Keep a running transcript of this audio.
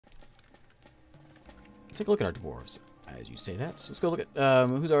take a look at our dwarves. As you say that, so let's go look at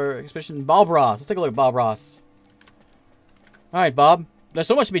who's our expedition. Bob Ross. Let's take a look at Bob Ross. All right, Bob. There's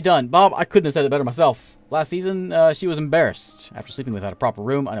so much to be done. Bob, I couldn't have said it better myself. Last season, she was embarrassed after sleeping without a proper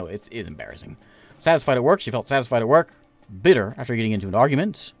room. I know it is embarrassing. Satisfied at work. She felt satisfied at work. Bitter after getting into an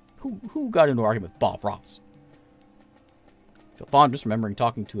argument. Who got into an argument with Bob Ross? Felt fond just remembering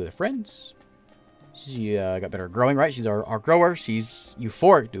talking to her friends. She got better at growing, right? She's our grower. She's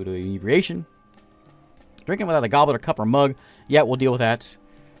euphoric due to inebriation. Drinking without a goblet or cup or mug. Yeah, we'll deal with that.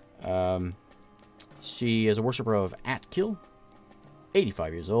 She is a worshiper of Atkill.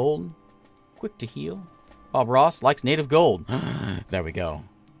 85 years old. Quick to heal. Bob Ross likes native gold. There we go.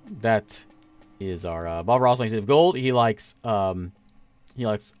 That is our Bob Ross likes native gold. He likes alizarin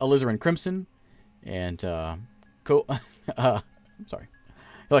crimson and I'm sorry.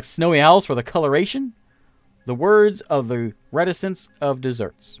 He likes snowy owls for the coloration. The words of the reticence of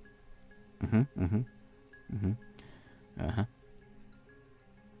desserts.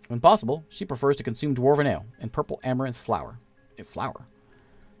 When possible, she prefers to consume dwarven ale and purple amaranth flower.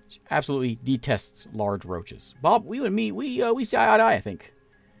 She absolutely detests large roaches. Bob, you and me, we see eye to eye, I think.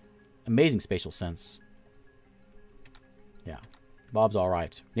 Amazing spatial sense. Yeah, Bob's all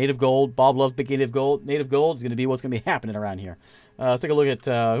right. Native gold. Bob loves big native gold. Native gold is going to be what's going to be happening around here. Let's take a look at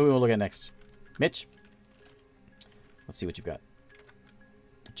who we want to look at next. Mitch. Let's see what you've got.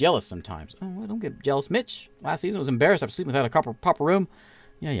 Jealous sometimes. Oh, don't get jealous. Mitch, last season was embarrassed after sleeping without a proper room.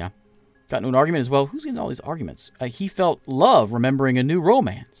 Yeah. Got into an argument as well. Who's getting all these arguments? He felt love remembering a new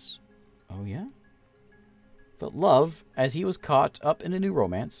romance. Oh, yeah? Felt love as he was caught up in a new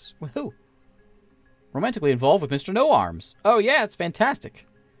romance. With who? Romantically involved with Mr. No Arms. Oh, yeah, it's fantastic.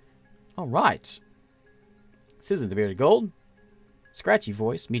 All right. Susan the Bearded Gold. Scratchy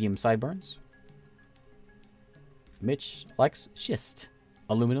voice, medium sideburns. Mitch likes schist.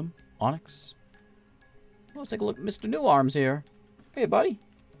 Aluminum, onyx. Well, let's take a look at Mr. New Arms here. Hey, buddy.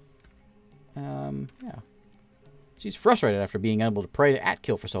 Yeah. She's frustrated after being able to pray to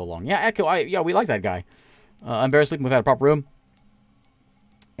Atkill for so long. Yeah, Atkill, we like that guy. Embarrassed sleeping without a proper room.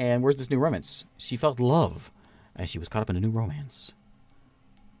 And where's this new romance? She felt love as she was caught up in a new romance.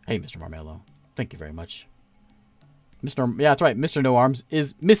 Hey, Mr. Marmello. Thank you very much. Yeah, that's right. Mr. No Arms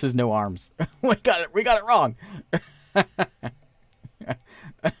is Mrs. No Arms. We got it wrong.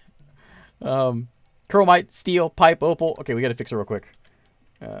 Chromite, steel, pipe, opal. Okay, we got to fix her real quick.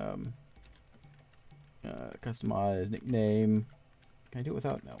 Customize nickname. Can I do it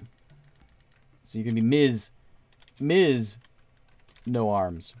without? No. So you can be Ms. No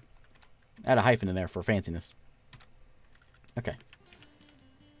Arms. Add a hyphen in there for fanciness. Okay.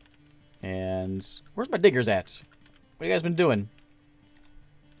 And where's my diggers at? What have you guys been doing?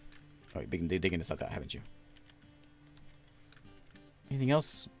 Oh, you've been digging this out, haven't you? Anything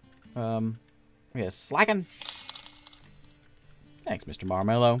else? Yeah, slacking. Thanks, Mr.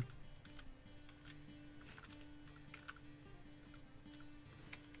 Marmello.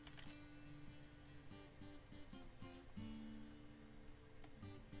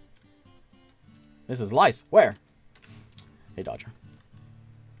 This is lice. Where? Hey, Dodger.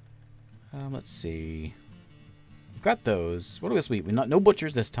 Let's see. We've got those. What do we sweet? We no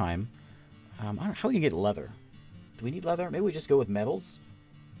butchers this time. I don't know how we can get leather. Do we need leather? Maybe we just go with metals.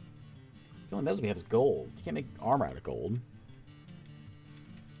 The only metals we have is gold. You can't make armor out of gold.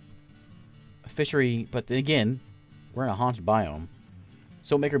 A fishery, but again, we're in a haunted biome.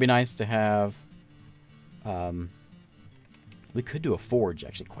 Soapmaker would be nice to have. We could do a forge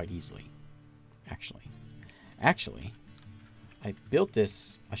actually quite easily. Actually, I built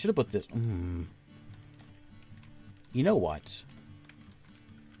this. I should have put this. You know what?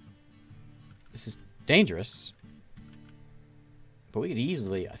 This is dangerous, but we could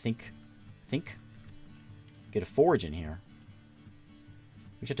easily, I think, get a forge in here.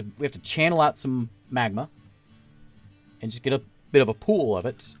 We have to channel out some magma and just get a bit of a pool of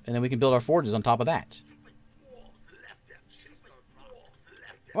it, and then we can build our forges on top of that.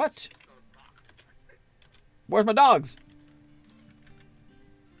 What? Where's my dogs?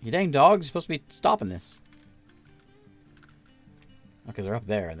 You dang dogs, you're supposed to be stopping this. Okay, they're up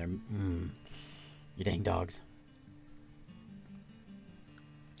there, and they're... You dang dogs.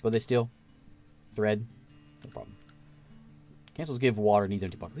 Will they steal? Thread? No problem. Cancels give water, needs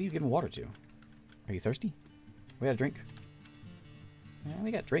empty bucket. Who are you giving water to? Are you thirsty? We got a drink? Yeah,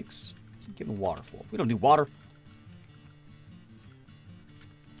 we got drinks. What's he giving water for? We don't need water.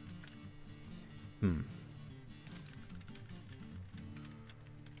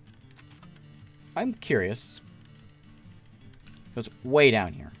 I'm curious. So it's way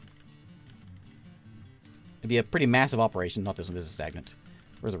down here. It'd be a pretty massive operation. Not this one. This is stagnant.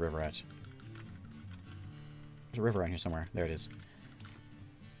 Where's the river at? There's a river around here somewhere. There it is.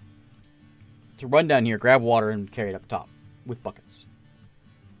 To run down here, grab water, and carry it up top with buckets.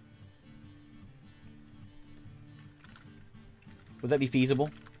 Would that be feasible?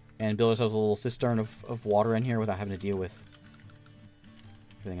 And build ourselves a little cistern of water in here without having to deal with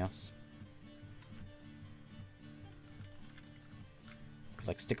everything else? Could,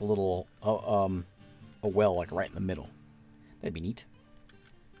 like, stick a little, a well, like, right in the middle. That'd be neat.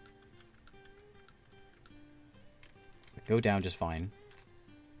 Go down just fine.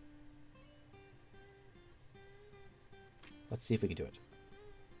 Let's see if we can do it.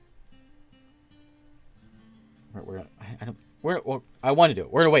 I want to do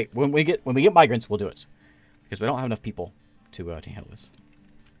it. We're gonna wait. When we get migrants, we'll do it, because we don't have enough people to handle this.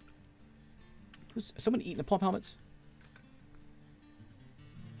 Is someone eating the plum helmets?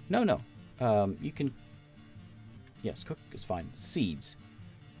 No. You can. Yes, cook is fine. Seeds.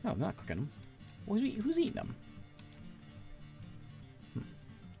 No, I'm not cooking them. Who's eating them?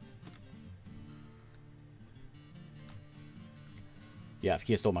 Yeah, if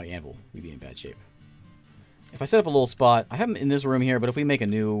he stole my anvil, we'd be in bad shape. If I set up a little spot, I have him in this room here, but if we make a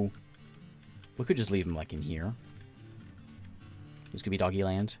new... We could just leave him, like, in here. This could be doggy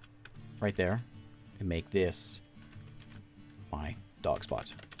land. Right there. And make this my dog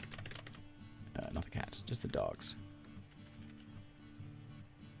spot. Not the cats, just the dogs.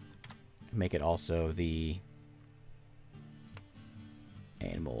 Make it also the...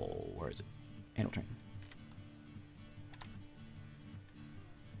 Animal... Where is it? Animal train.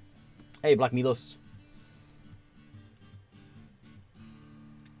 Hey, Black Milos.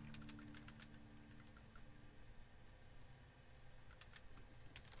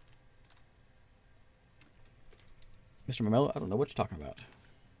 Mr. Mamelo, I don't know what you're talking about.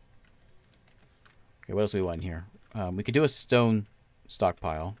 Okay, what else do we want in here? We could do a stone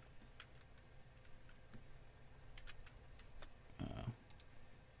stockpile.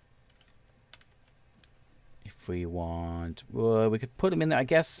 If we want... we could put them in there, I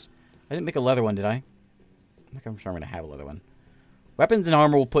guess. I didn't make a leather one, did I? I'm sure I'm going to have a leather one. Weapons and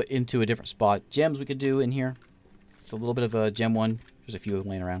armor we'll put into a different spot. Gems we could do in here. It's a little bit of a gem one. There's a few of them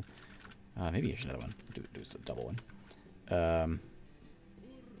laying around. Maybe here's another one. Do a double one.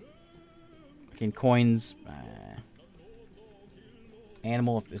 Again, coins.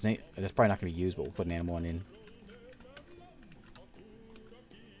 Animal. If there's any, that's probably not going to be used, but we'll put an animal one in.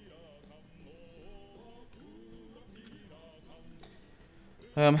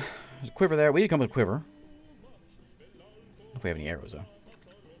 There's a quiver there. We need to come with a quiver. If we have any arrows, though.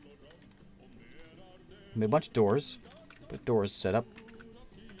 Made a bunch of doors. Put doors set up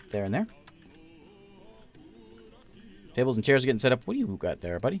there and there. Tables and chairs are getting set up. What do you got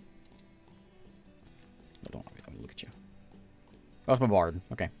there, buddy? Oh, don't let me look at you. Oh, it's my bard.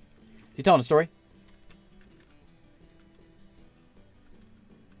 Okay. Is he telling a story?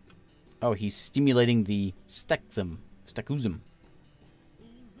 Oh, he's stimulating the stechusm.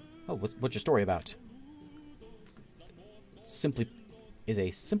 Oh, what's your story about? Simply is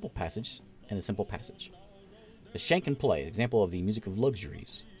a simple passage and a simple passage. The Shank and Play, example of the music of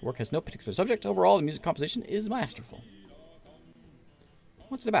luxuries. The work has no particular subject. Overall, the music composition is masterful.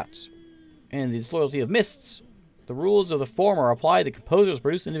 What's it about? And the disloyalty of mists. The rules of the form are applied. The composers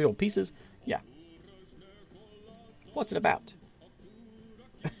produce individual pieces. Yeah. What's it about?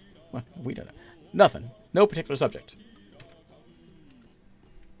 We don't know. Nothing. No particular subject.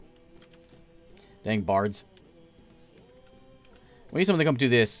 Dang bards. We need someone to come do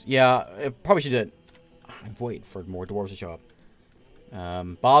this. Yeah, I probably should do it. I'm waiting for more dwarves to show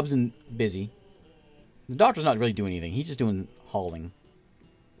up. Bob's busy. The doctor's not really doing anything. He's just doing hauling.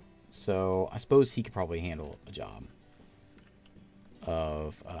 So I suppose he could probably handle a job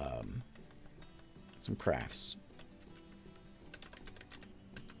of some crafts.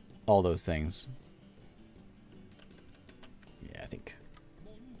 All those things. Yeah, I think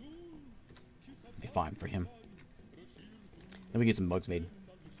it'd be fine for him. Then we get some mugs made.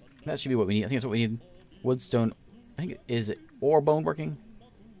 That should be what we need. I think that's what we need. Wood, stone. I think is it ore bone working?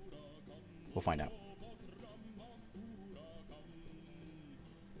 We'll find out.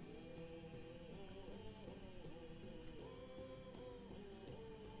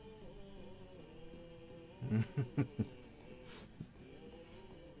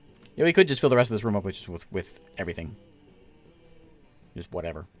 Yeah, we could just fill the rest of this room up with everything. Just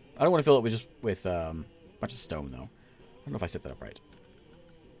whatever. I don't want to fill it with a bunch of stone, though. I don't know if I set that up right.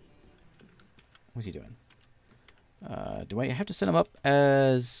 What's he doing? Do I have to set him up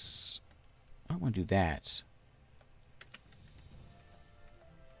as... I don't want to do that.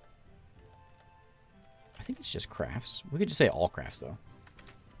 I think it's just crafts. We could just say all crafts, though.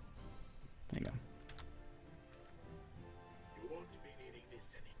 There you go.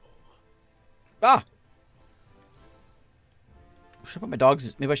 Ah! Should I put my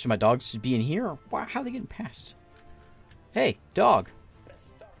dogs... Maybe I should my dogs should be in here? Or why, how are they getting past? Hey, dog.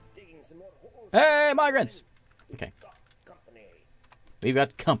 Hey, migrants! Okay. We've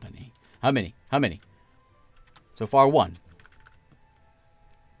got company. How many? How many? So far, 1.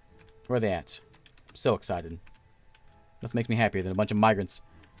 Where are they at? I'm so excited. Nothing makes me happier than a bunch of migrants.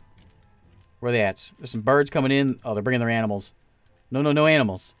 Where are they at? There's some birds coming in. Oh, they're bringing their animals. No, no, no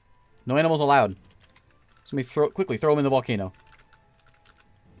animals. No animals allowed. So let me quickly throw them in the volcano.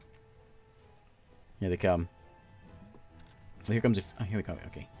 Here they come. Oh, here comes a... Oh, here we go.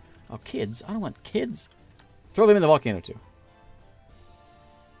 Okay. Oh, kids. I don't want kids. Throw them in the volcano, too.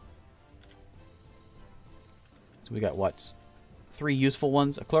 So we got what? 3 useful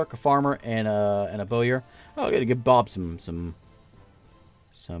ones. A clerk, a farmer, and a bowyer. Oh, I gotta give Bob some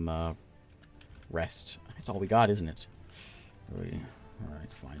rest. That's all we got, isn't it?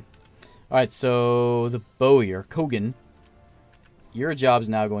 Alright, fine. Alright, so the bowyer, Kogan. Your job's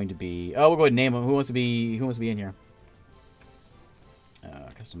now going to be... Oh, we'll go ahead and name him. Who wants to be in here?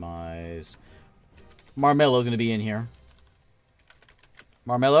 Customize. Marmello's going to be in here.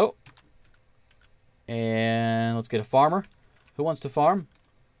 Marmello. And let's get a farmer. Who wants to farm?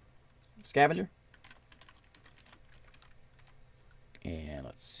 Scavenger. And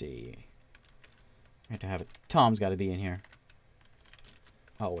let's see. I have to have it. Tom's got to be in here.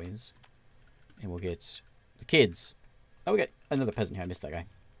 Always. And we'll get the kids. Oh, we got another peasant here. I missed that guy.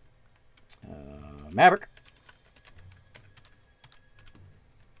 Maverick.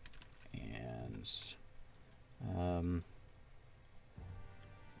 And...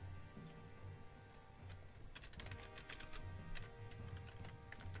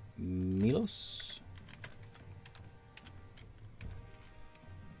 Milos.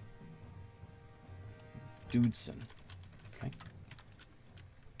 Dudson. Okay.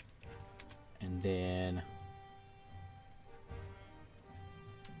 And then...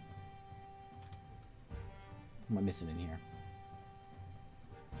 What am I missing in here?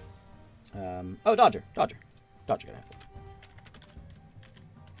 Oh, Dodger. Dodger gotta have it.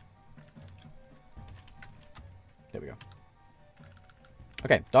 There we go.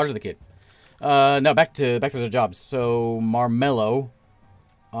 Okay, Dodger the kid. No, back to their jobs. So Marmello,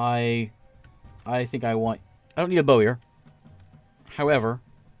 I think I want... I don't need a bowyer. However,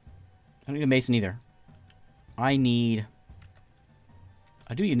 I don't need a mason either. I do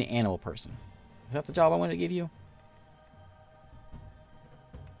need an animal person. Is that the job I want to give you?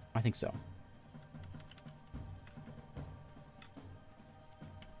 I think so.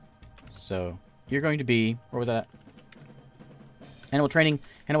 So, you're going to be... Where was that at? Animal training,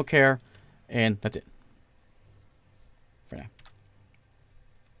 animal care, and that's it. For now.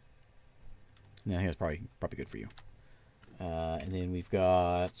 Yeah, I think that's probably good for you. And then we've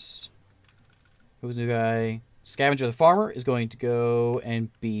got... Who's the new guy? Scavenger the farmer is going to go and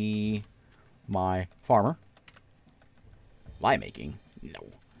be my farmer. Lye making?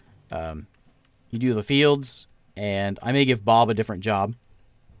 No. You do the fields, and I may give Bob a different job.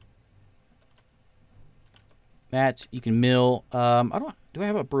 That you can mill. Do I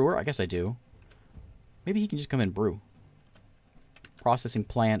have a brewer? I guess I do. Maybe he can just come and brew. Processing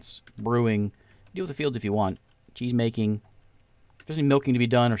plants, brewing. Deal with the fields if you want. Cheese making. If there's any milking to be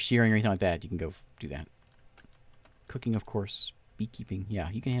done or shearing or anything like that, you can go do that. Cooking, of course. Beekeeping. Yeah,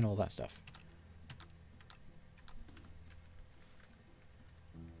 you can handle all that stuff.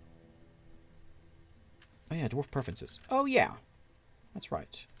 Oh yeah, dwarf preferences. Oh yeah. That's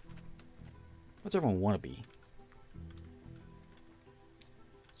right. What's everyone want to be?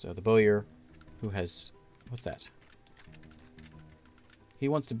 So the bowyer, who has... What's that? He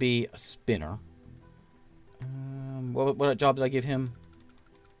wants to be a spinner. What job did I give him?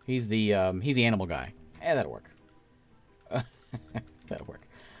 He's the animal guy. Eh, that'll work. That'll work.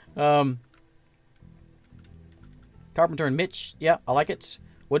 Carpenter and Mitch. Yeah, I like it.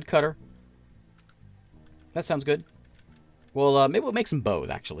 Woodcutter. That sounds good. Well, maybe we'll make some bows,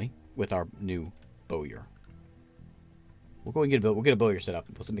 actually, with our new bowyer. We'll go and get a bowyer set up.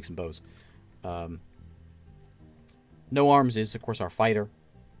 We'll make some bows. No Arms is, of course, our fighter.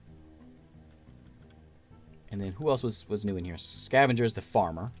 And then who else was new in here? Scavenger is the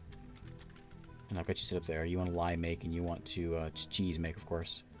farmer. And I've got you set up there. You want to lye make and you want to cheese make, of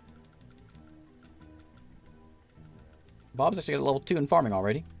course. Bob's actually got a level 2 in farming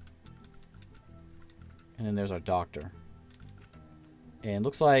already. And then there's our doctor. And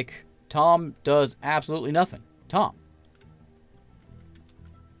looks like Tom does absolutely nothing. Tom.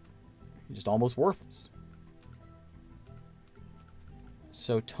 He's just almost worthless.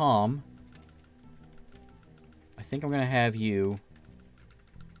 So, Tom, I think I'm going to have you...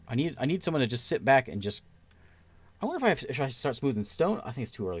 I need someone to just sit back and just... I wonder if I start smoothing stone. I think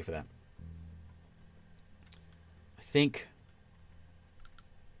it's too early for that. I think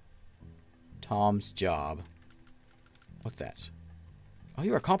Tom's job... What's that? Oh,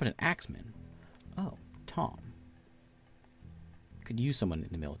 you're a competent axeman. Oh, Tom. Could use someone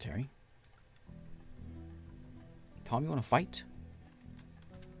in the military. Tom, you want to fight?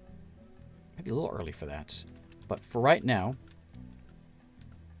 Maybe a little early for that. But for right now...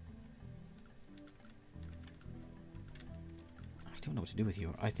 I don't know what to do with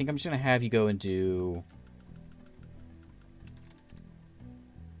you. I think I'm just going to have you go and do...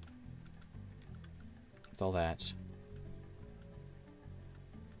 With all that.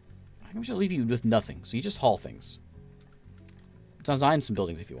 I think I'm just going to leave you with nothing. So you just haul things. Design some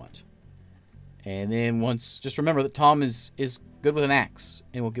buildings if you want. And then once... Just remember that Tom is good with an axe.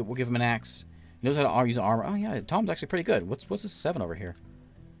 And we'll give him an axe. He knows how to use armor. Oh, yeah. Tom's actually pretty good. What's this 7 over here?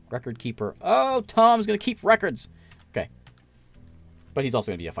 Record keeper. Oh, Tom's going to keep records. Okay. But he's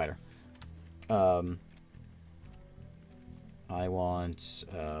also going to be a fighter. I want...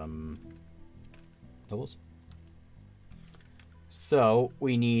 nobles. So,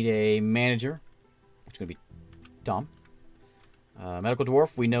 we need a manager. Which is going to be Tom. Medical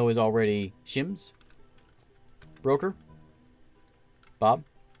dwarf, we know is already Shims. Broker. Bob.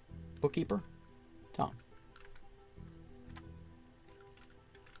 Bookkeeper. Tom.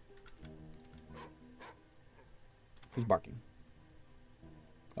 Who's barking?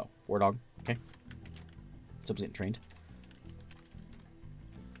 Oh, war dog. Okay. Someone's getting trained.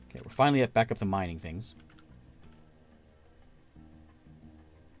 Okay, we're finally back up to mining things.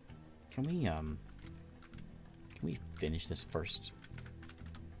 Can we finish this first?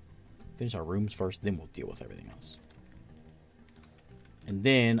 Finish our rooms first, then we'll deal with everything else. And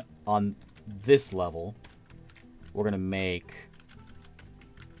then, on this level, we're going to make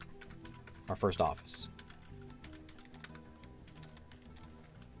our first office.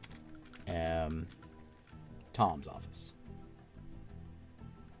 Tom's office.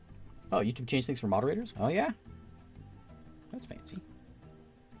 Oh, YouTube changed things for moderators? Oh, yeah? That's fancy. I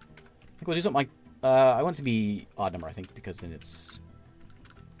think we'll do something like... I want it to be odd number, I think, because then it's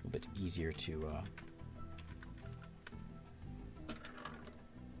a little bit easier to...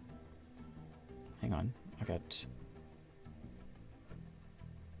 Hang on. I got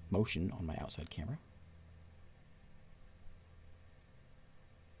motion on my outside camera.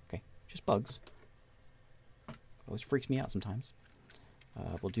 Okay. Just bugs. Always freaks me out sometimes.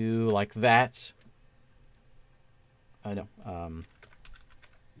 We'll do like that. I know.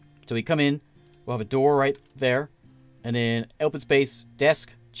 So we come in. We'll have a door right there. And then open space,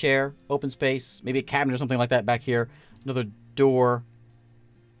 desk, chair, open space. Maybe a cabinet or something like that back here. Another door.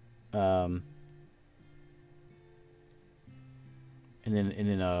 And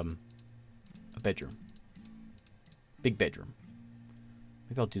then a bedroom. Big bedroom.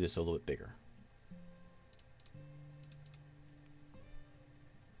 Maybe I'll do this a little bit bigger.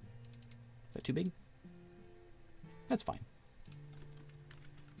 Is that too big? That's fine.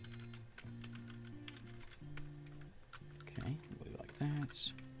 Okay, we'll do it like that.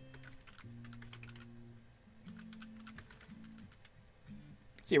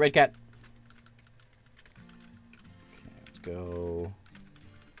 See you, Red Cat. Okay, let's go.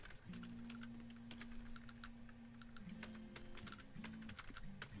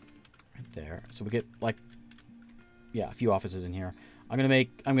 Right there. So we get like, yeah, a few offices in here. I'm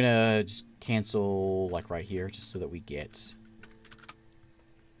gonna just cancel like right here just so that we get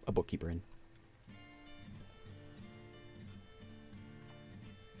a bookkeeper in.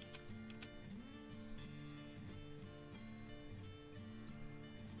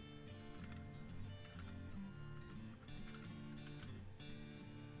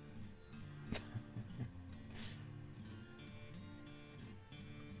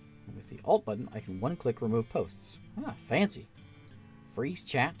 With the Alt button, I can one-click remove posts. Ah, fancy. Freeze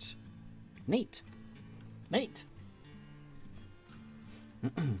chat. Neat. Neat.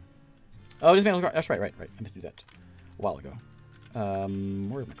 Oh, just mantle cart. That's right. I meant to do that a while ago.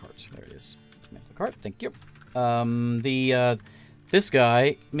 Where's my cart? There it is. Mantle cart. Thank you. This guy,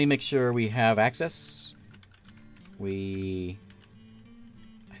 let me make sure we have access. I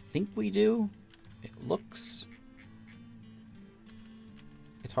think we do. It looks...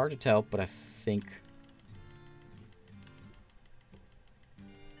 It's hard to tell, but I think...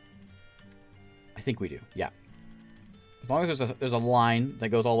 I think we do, yeah. As long as there's a line that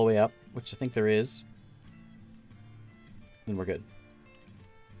goes all the way up, which I think there is, then we're good.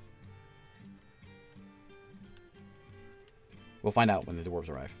 We'll find out when the dwarves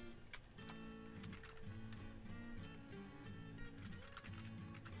arrive.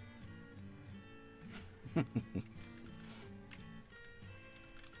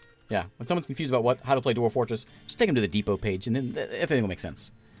 Yeah, when someone's confused about how to play Dwarf Fortress, just take them to the depot page, and then everything will make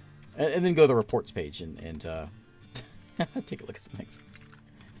sense. And then go to the reports page and take a look at some things.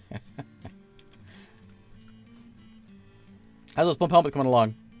 How's those plump helmets coming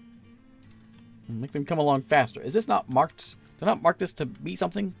along? Make them come along faster. Is this not marked? Did I not mark this to be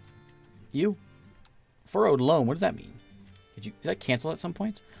something? You? Furrowed loam. What does that mean? Did I cancel at some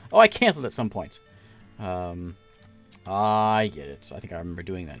point? Oh, I canceled at some point. I get it. I think I remember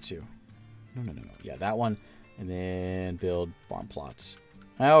doing that too. No. Yeah, that one. And then build farm plots.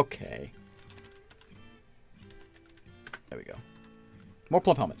 Okay. There we go. More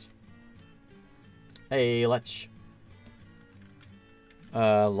plump helmets. Hey, let's.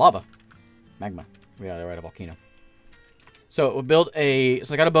 Lava. Magma. We gotta write a volcano. So we'll build a.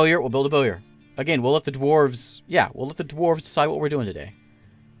 So I got a bowyer. We'll build a bowyer. Again, we'll let the dwarves. Yeah, we'll let the dwarves decide what we're doing today.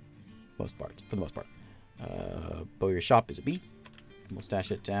 For the most part. Bowyer shop is a B. We'll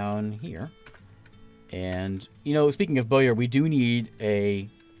stash it down here. And, you know, speaking of bowyer, we do need a...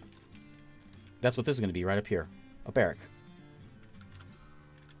 That's what this is going to be, right up here. A barrack.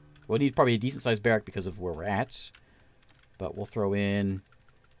 We'll need probably a decent-sized barrack because of where we're at. But we'll throw in...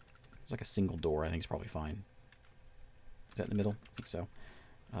 It's like a single door, I think it's probably fine. Is that in the middle? I think so.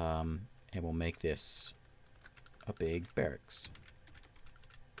 And we'll make this a big barracks.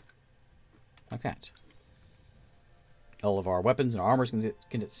 Like that. All of our weapons and our armors can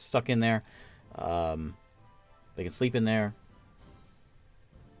get stuck in there. They can sleep in there.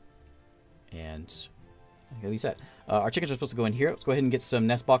 And like we said, our chickens are supposed to go in here. Let's go ahead and get some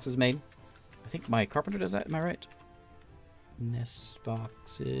nest boxes made. I think my carpenter does that. Am I right? Nest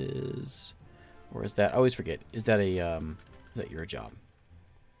boxes. Or is that? I always forget. Is that a is that your job?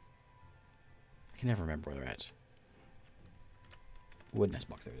 I can never remember where they're at. Wood nest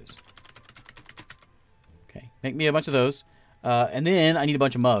box. There it is. Okay, make me a bunch of those. And then I need a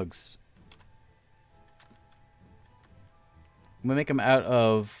bunch of mugs. I'm going to make them out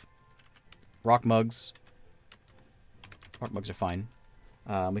of rock mugs. Rock mugs are fine.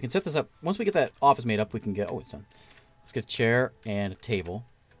 We can set this up. Once we get that office made up, we can get... Oh, it's done. Let's get a chair and a table.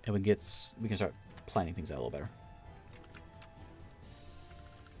 And we can start planning things out a little better.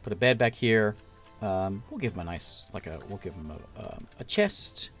 Put a bed back here. We'll give him a nice... we'll give him a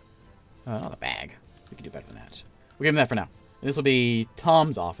chest. Not a bag. We can do better than that. We'll give him that for now. And this will be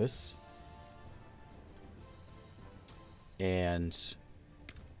Tom's office. And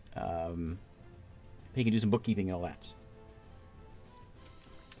he can do some bookkeeping and all that.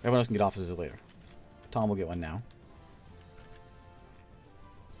 Everyone else can get offices later. Tom will get one now.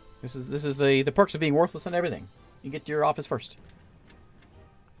 This is the perks of being worthless on everything. You get your office first.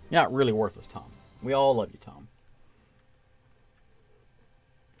 You're not really worthless, Tom. We all love you, Tom.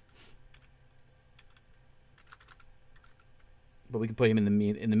 But we can put him in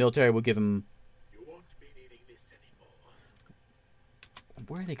the military. We'll give him... You won't be needing this anymore.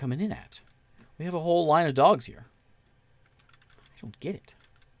 Where are they coming in at? We have a whole line of dogs here. I don't get it.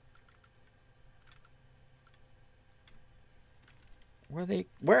 Where are they?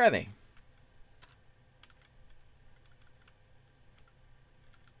 Where are they?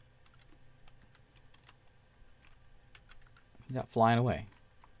 He's not flying away.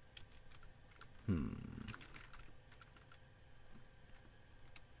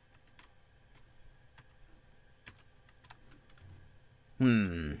 I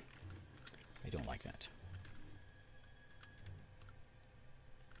don't like that.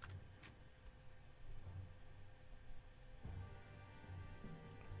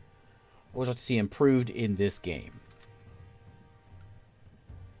 What would you like to see improved in this game?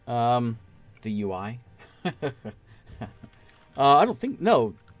 The UI. I don't think...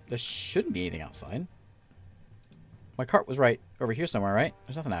 No, there shouldn't be anything outside. My cart was right over here somewhere, right?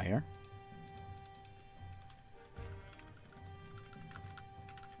 There's nothing out here.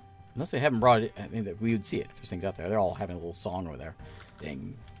 Unless they haven't brought it, I mean, that we would see it. There's things out there. They're all having a little song over there.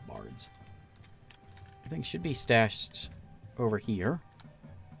 Dang bards. Everything should be stashed over here.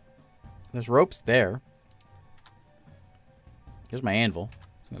 There's ropes there. Here's my anvil.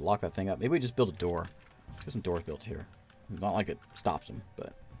 I'm going to lock that thing up. Maybe we just build a door. Let's get some doors built here. Not like it stops them,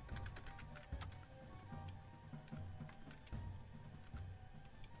 but...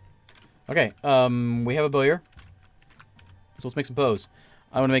 Okay, we have a bowyer. So let's make some bows.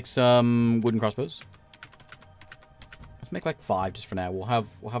 I want to make some wooden crossbows. Let's make like 5 just for now. We'll have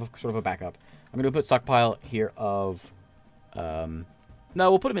a sort of a backup. I'm going to put stockpile here of... no,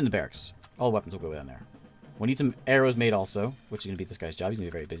 we'll put them in the barracks. All the weapons will go down there. We'll need some arrows made also, which is going to be this guy's job. He's going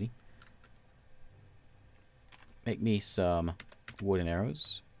to be very busy. Make me some wooden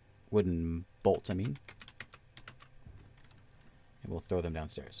arrows. Wooden bolts, I mean. And we'll throw them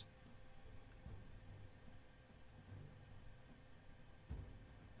downstairs.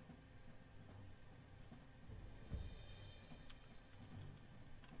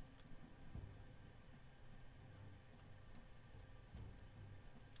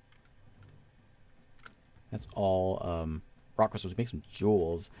 That's all rock crystals. We make some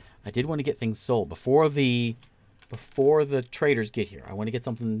jewels. I did want to get things sold before the traders get here. I want to get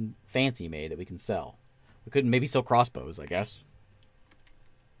something fancy made that we can sell. We could maybe sell crossbows, I guess.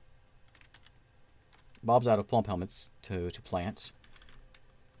 Bob's out of plump helmets to plant.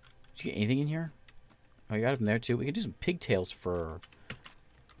 Did you get anything in here? Oh, you got them there too. We can do some pigtails for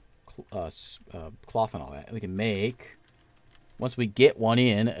cloth and all that. And we can make, once we get one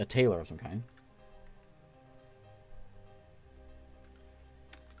in, a tailor of some kind.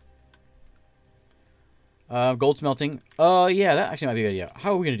 Gold smelting. Yeah, that actually might be a good idea.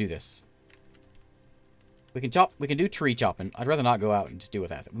 How are we going to do this? We can chop. We can do tree chopping. I'd rather not go out and just deal with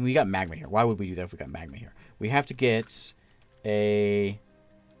that. We got magma here. Why would we do that if we got magma here? We have to get a...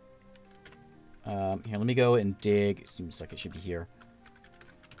 here, let me go and dig. It seems like it should be here.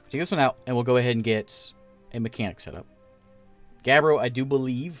 Take this one out, and we'll go ahead and get a mechanic set up. Gabbro, I do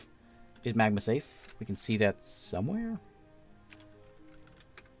believe, is magma safe. We can see that somewhere.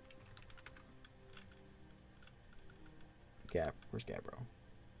 Where's Gabbro?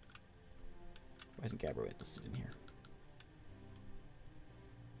 Why isn't Gabbro listed in here?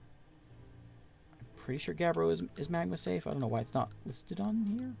 I'm pretty sure Gabbro is magma safe. I don't know why it's not listed on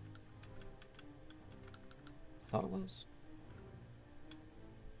here. I thought it was.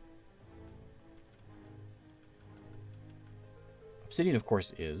 Obsidian, of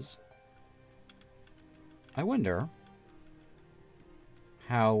course, is. I wonder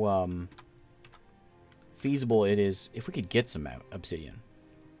how feasible it is if we could get some obsidian.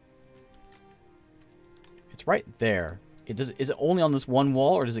 It's right there. Is it only on this one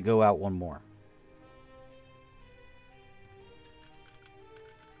wall, or does it go out one more?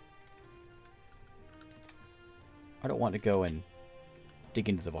 I don't want to go and dig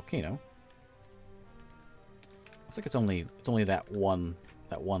into the volcano. Looks like it's only that one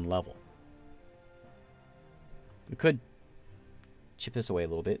level. We could chip this away a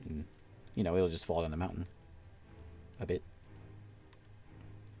little bit, and you know it'll just fall down the mountain a bit.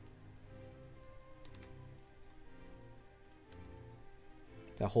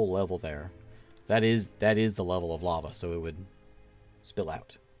 That whole level there, that is the level of lava, so it would spill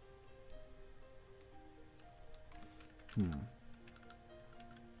out.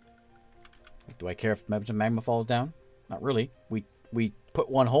 Do I care if magma falls down? Not really. We put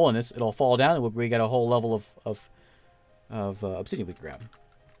one hole in this, it'll fall down, and we got a whole level of obsidian we can grab.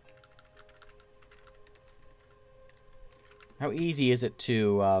 How easy is it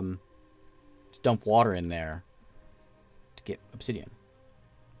to dump water in there to get obsidian?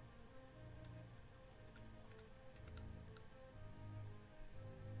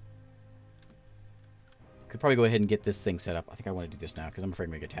 Could probably go ahead and get this thing set up. I think I want to do this now because I'm afraid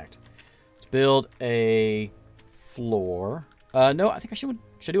I'm going to get attacked. Let's build a floor. No, I think I should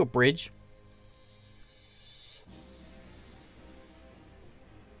do a bridge.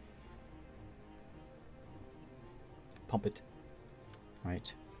 Pump it.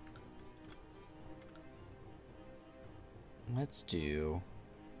 Right. Let's do...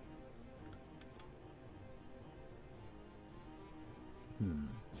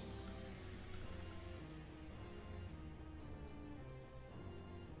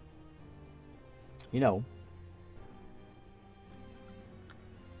 You know,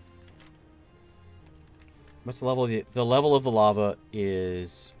 what's the level of the level of the lava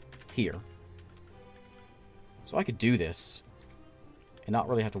is here. So I could do this and not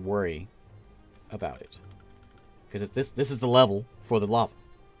really have to worry about it. Because this is the level for the lava.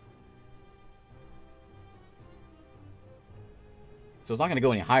 So it's not going to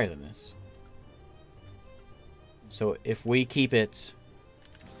go any higher than this. So if we keep it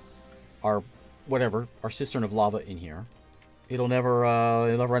our cistern of lava in here, it'll never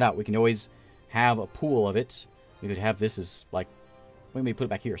run out. We can always have a pool of it. We could have this as like, maybe put it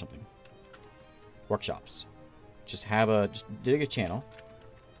back here or something. Workshops. Just dig a channel.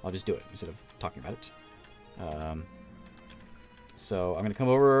 I'll just do it instead of talking about it. So I'm gonna come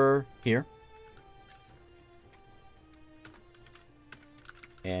over here,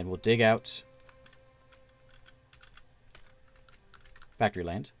 and we'll dig out factory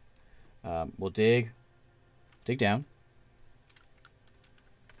land. We'll dig down.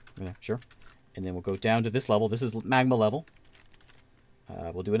 Yeah, sure. And then we'll go down to this level. This is magma level.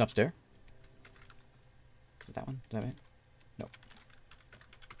 We'll do an upstairs. Is it that one? Is that right? No.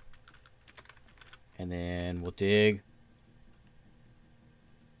 And then we'll dig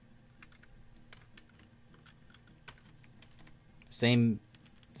same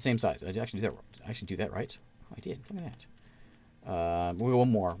size. I actually do that right. Oh, I did. Look at that. We'll go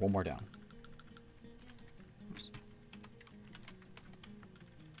one more down. Oops.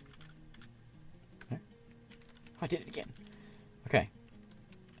 Okay. I did it again. Okay.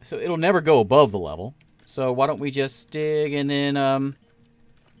 So it'll never go above the level. So why don't we just dig and then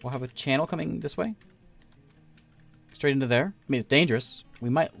we'll have a channel coming this way. Straight into there. I mean, it's dangerous. We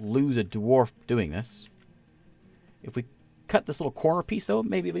might lose a dwarf doing this. If we cut this little corner piece, though,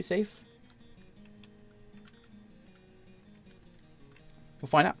 maybe it'll be safe. We'll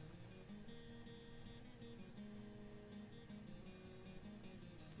find out.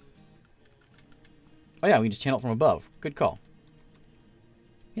 Oh, yeah, we can just channel it from above. Good call.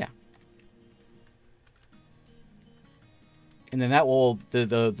 Yeah. And then that will,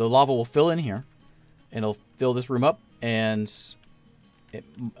 the lava will fill in here. And it'll fill this room up. And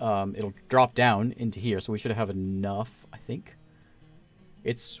it'll drop down into here. So we should have enough, I think.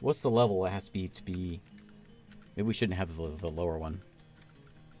 What's the level it has to be... Maybe we shouldn't have the lower one.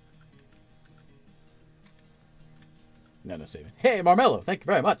 No saving. Hey, Marmello, thank you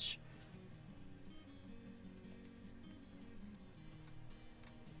very much.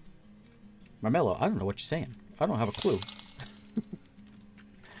 Marmello, I don't know what you're saying. I don't have a clue.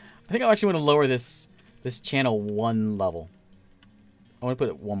 I think I actually want to lower this channel one level. I want to put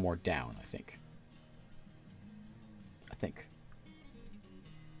it one more down, I think.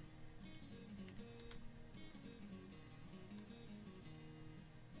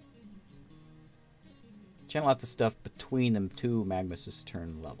 Channel out the stuff between them two magma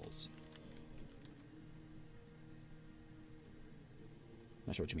cistern levels.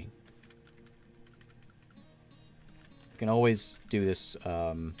 Not sure what you mean. You can always do this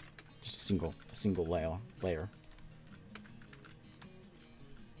just a single layer.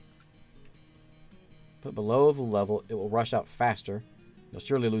 But below the level, it will rush out faster. You'll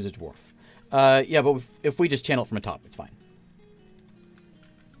surely lose a dwarf. Yeah, but if we just channel it from the top, it's fine.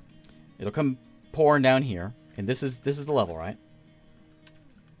 It'll come pouring down here, and this is the level, right?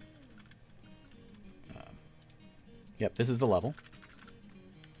 Yep, this is the level.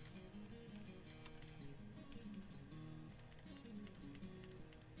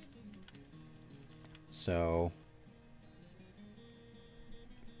 So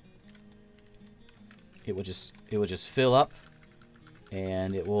it will just fill up,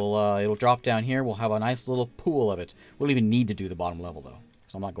 and it'll drop down here. We'll have a nice little pool of it. We'll even need to do the bottom level though,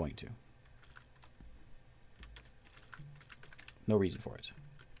 so I'm not going to. No reason for it.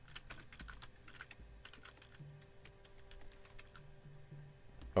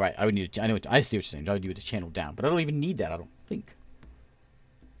 All right, I would need to. I see what you're saying. I would need to channel down, but I don't even need that. I don't think.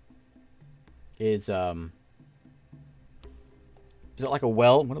 Is it like a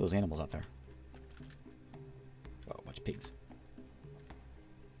well? What are those animals out there? Oh, a bunch of pigs.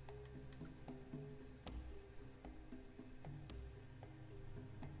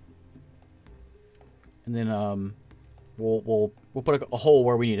 And then we'll put a hole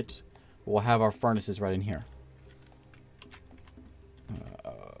where we need it. We'll have our furnaces right in here.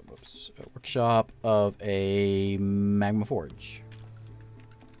 Whoops. A workshop of a magma forge,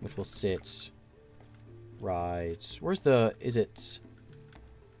 which will sit right. Where's the? Is it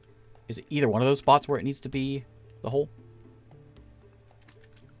either one of those spots where it needs to be the hole?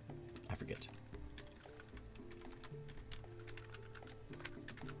 I forget.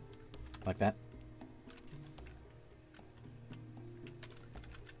 Like that.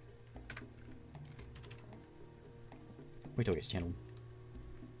 Wait till it gets channeled.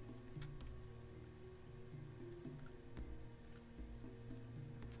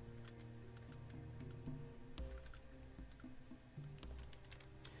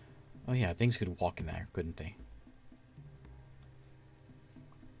 Oh yeah, things could walk in there, couldn't they?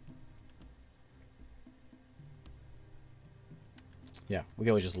 Yeah, we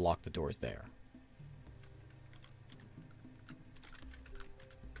can always just lock the doors there.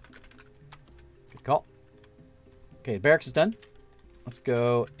 Good call. Okay, the barracks is done. Let's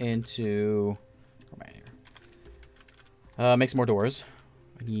go into... Where am I here? Make some more doors.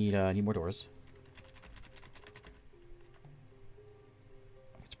 I need more doors.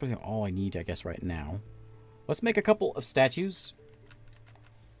 That's pretty much all I need, I guess, right now. Let's make a couple of statues.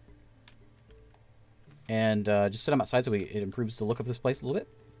 And just set them outside so it improves the look of this place a little bit.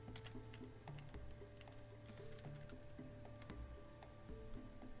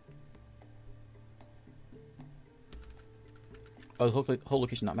 Oh, the whole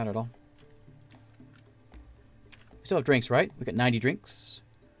location not matter at all. We still have drinks, right? We got 90 drinks.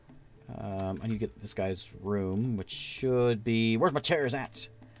 I need to get this guy's room, which should be... Where's my chairs at?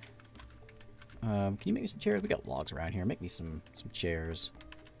 Can you make me some chairs? We got logs around here. Make me some chairs.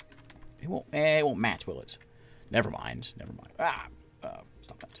 It won't match, will it? Never mind. Never mind.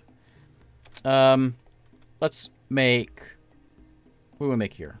 Stop that. Let's make... What do we want to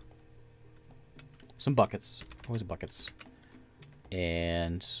make here? Some buckets. Always buckets.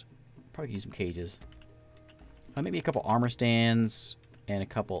 And probably use some cages. Maybe a couple armor stands and a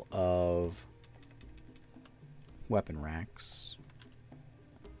couple of weapon racks.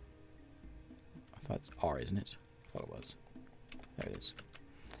 I thought it's R, isn't it? I thought it was. There it is.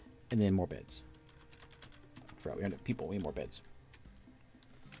 And then more beds. I forgot we had people. We need more beds.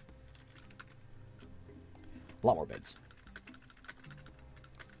 A lot more beds.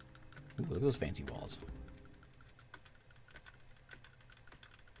 Ooh, look at those fancy walls.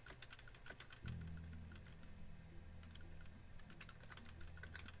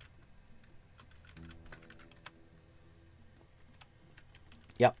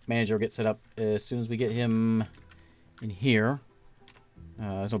 Yep, manager will get set up as soon as we get him in here.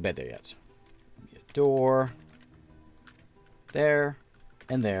 There's no bed there yet. A door. There.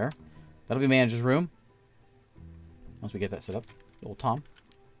 And there. That'll be manager's room. Once we get that set up. Old Tom.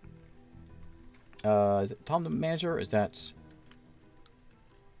 Is it Tom the manager? Or is that...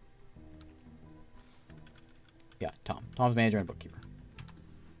 Yeah, Tom. Tom's manager and bookkeeper.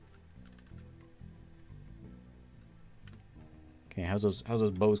 Okay, how's those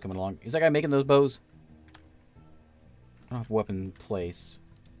bows coming along? Is that guy making those bows? I don't have a weapon in place.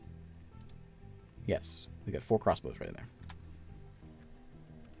 Yes, we got 4 crossbows right in there.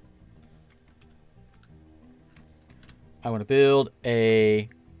 I want to build a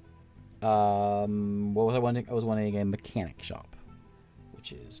what was I wanting? I was wanting a mechanic shop,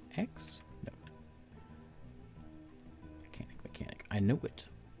 which is X. No, mechanic. I know it.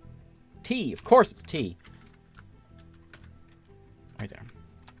 T, of course it's T. Right there.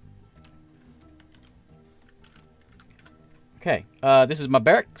 Okay, this is my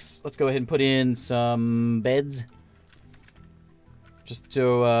barracks. Let's go ahead and put in some beds. Just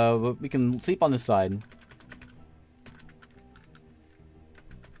so we can sleep on this side.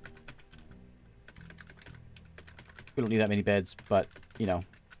 We don't need that many beds, but, you know,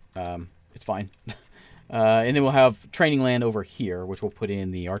 it's fine. And then we'll have training land over here, which we'll put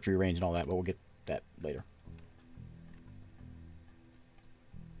in the archery range and all that, but we'll get that later.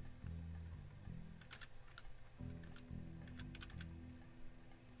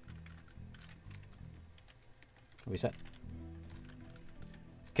 Are we set?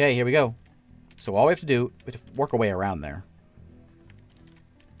 Okay, here we go. So all we have to do, we have to work our way around there.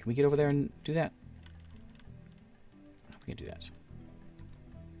 Can we get over there and do that? We can do that.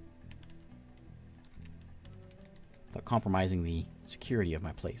 Without compromising the security of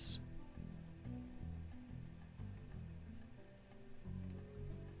my place.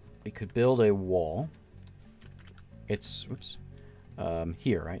 We could build a wall. It's, oops,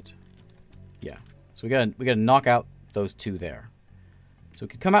 here, right? Yeah. So we gotta knock out those 2 there. So we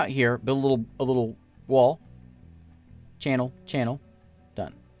could come out here, build a little wall, channel,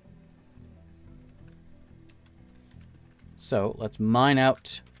 done. So let's mine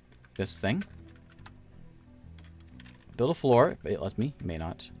out this thing. Build a floor if it lets me. It may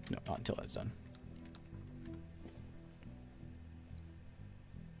not. No, not until that's done.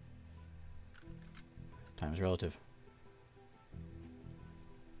 Time is relative.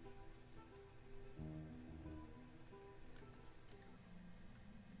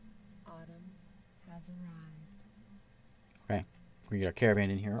 Autumn has arrived. Okay. We're gonna get our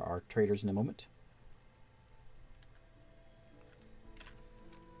caravan in here, our traders in a moment.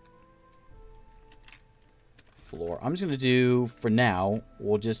 Floor. I'm just going to do, for now,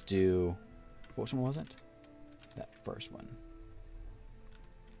 we'll just do, which one was it? That first one.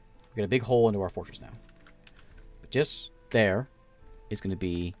 We got a big hole into our fortress now. But just there is going to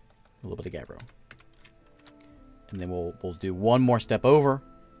be a little bit of gabbro. And then we'll do one more step over,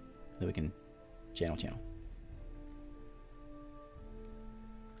 then we can channel.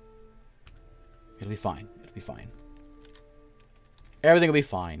 It'll be fine. It'll be fine. Everything will be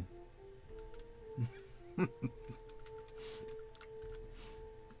fine.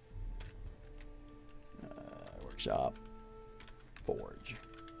 Workshop. Forge.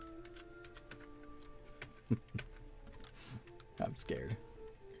 I'm scared.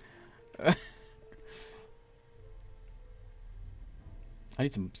 I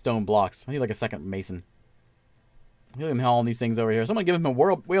need some stone blocks. I need like a second mason. Look at him hauling these things over here. Someone give him a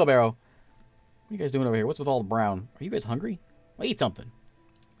wheelbarrow. What are you guys doing over here? What's with all the brown? Are you guys hungry? Well, eat something.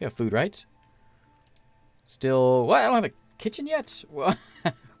 We have food, right? Still, what? I don't have a kitchen yet?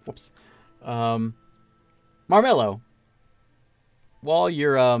 Whoops. Marmello. while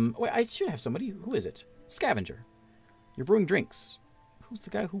you're wait, I should have somebody. Who is it? Scavenger. You're brewing drinks. Who's the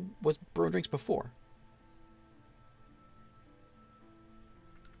guy who was brewing drinks before?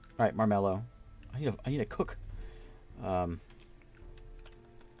 All right, Marmello. I need a cook. Can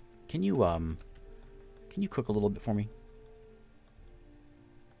you cook a little bit for me?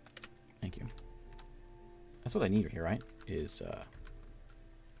 Thank you. That's what I need here, right? Is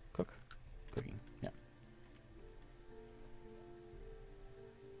cooking. Yeah.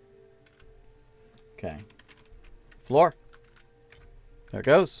 Okay. Floor. There it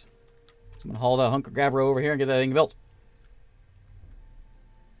goes. I'm gonna haul the hunker-grabber over here and get that thing built.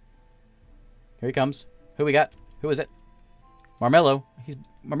 Here he comes. Who we got? Who is it? Marmello.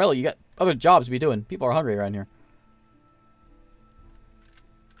 Marmello, you got other jobs to be doing. People are hungry around here.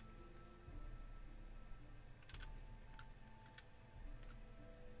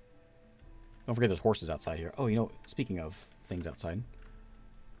 Don't forget there's horses outside here. Oh, you know, speaking of things outside.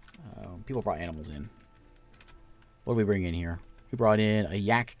 People brought animals in. What did we bring in here? We brought in a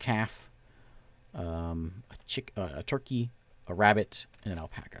yak calf, a turkey, a rabbit, and an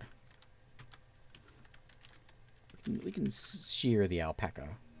alpaca. We can shear the alpaca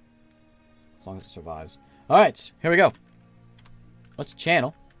as long as it survives. All right, here we go. Let's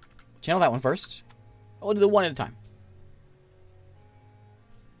channel. Channel that one first. We'll do the one at a time.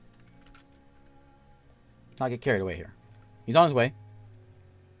 Not get carried away here. He's on his way.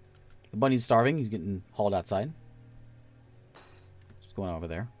 The bunny's starving. He's getting hauled outside. What's going on over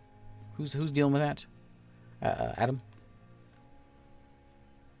there? Who's dealing with that? Adam?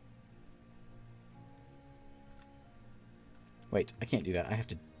 Wait, I can't do that. I have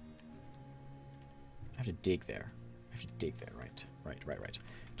to dig there. I have to dig there, right. Right. I have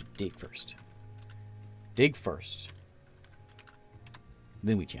to dig first. Dig first.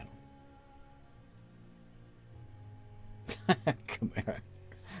 Then we channel. Come here.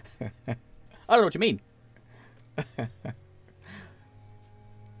 I don't know what you mean.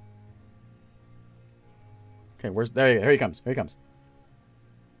 Okay, there he comes. Here he comes.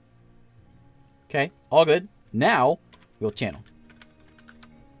 Okay, all good. Now we'll channel.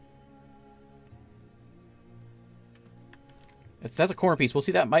 If that's a corner piece, we'll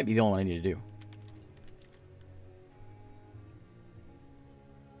see. That might be the only one I need to do.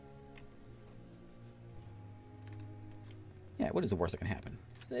 Yeah, what is the worst that can happen?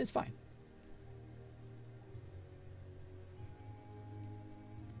 It's fine.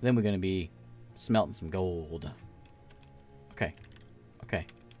 Then we're going to be smelting some gold. Okay. Okay.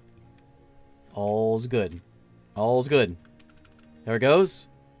 All's good. All's good. There it goes.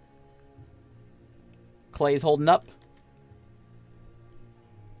 Clay's holding up.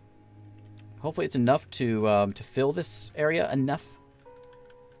 Hopefully it's enough to fill this area enough.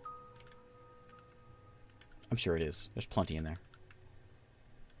 I'm sure it is. There's plenty in there.